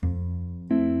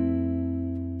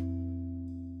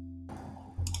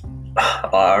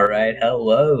Alright,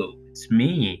 hello. It's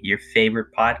me, your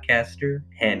favorite podcaster,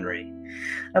 Henry.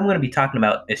 I'm going to be talking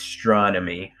about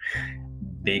astronomy.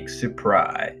 Big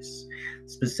surprise.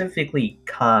 Specifically,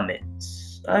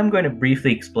 comets. I'm going to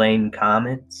briefly explain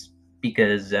comets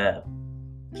because,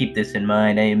 keep this in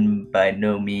mind, I am by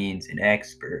no means an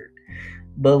expert.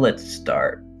 But let's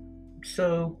start.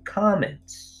 So,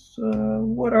 comets.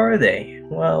 What are they?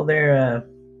 Well, they're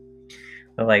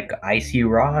like icy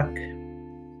rock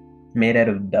made out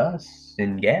of dust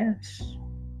and gas.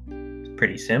 It's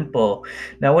pretty simple.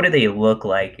 Now, what do they look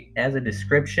like? As a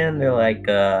description, they're like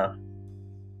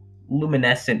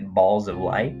luminescent balls of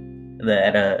light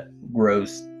that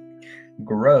grows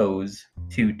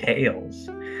two tails.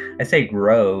 I say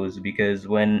grows because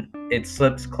when it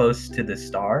slips close to the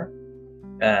star,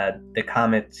 the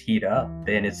comets heat up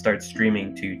and it starts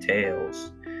streaming two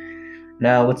tails.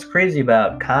 Now, what's crazy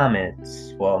about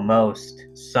comets, well,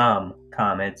 some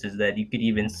comets, is that you could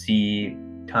even see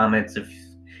comets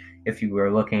if you were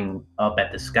looking up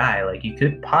at the sky. Like, you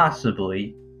could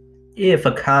possibly, if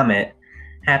a comet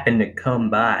happened to come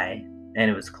by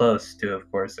and it was close to, of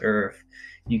course, Earth,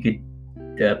 you could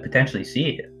potentially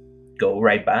see it go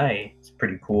right by. It's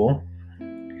pretty cool.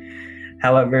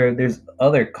 However, there's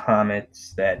other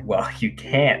comets that, well, you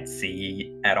can't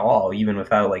see at all, even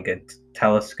without like a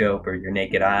telescope or your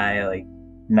naked eye. Like,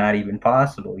 not even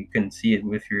possible. You couldn't see it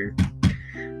with your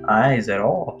eyes at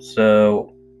all.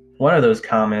 So, one of those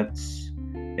comets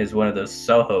is one of those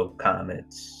Soho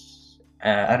comets.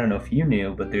 I don't know if you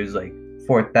knew, but there's like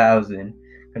 4,000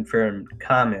 confirmed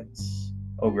comets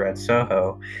over at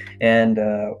Soho. And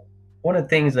one of the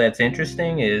things that's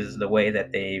interesting is the way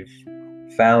that they've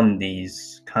found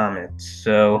these comets.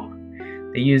 So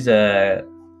they use a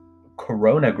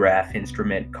coronagraph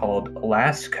instrument called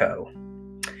LASCO,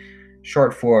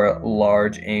 short for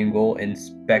Large Angle and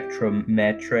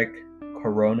Spectrometric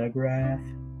Coronagraph,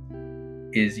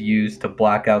 is used to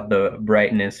block out the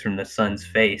brightness from the sun's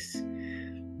face.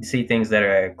 You see things that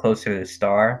are closer to the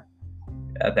star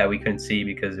that we couldn't see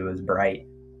because it was bright,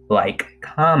 like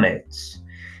comets.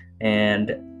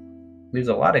 And there's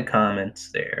a lot of comets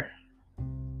there.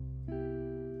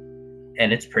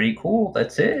 And it's pretty cool.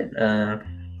 That's it.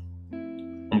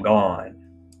 I'm gone.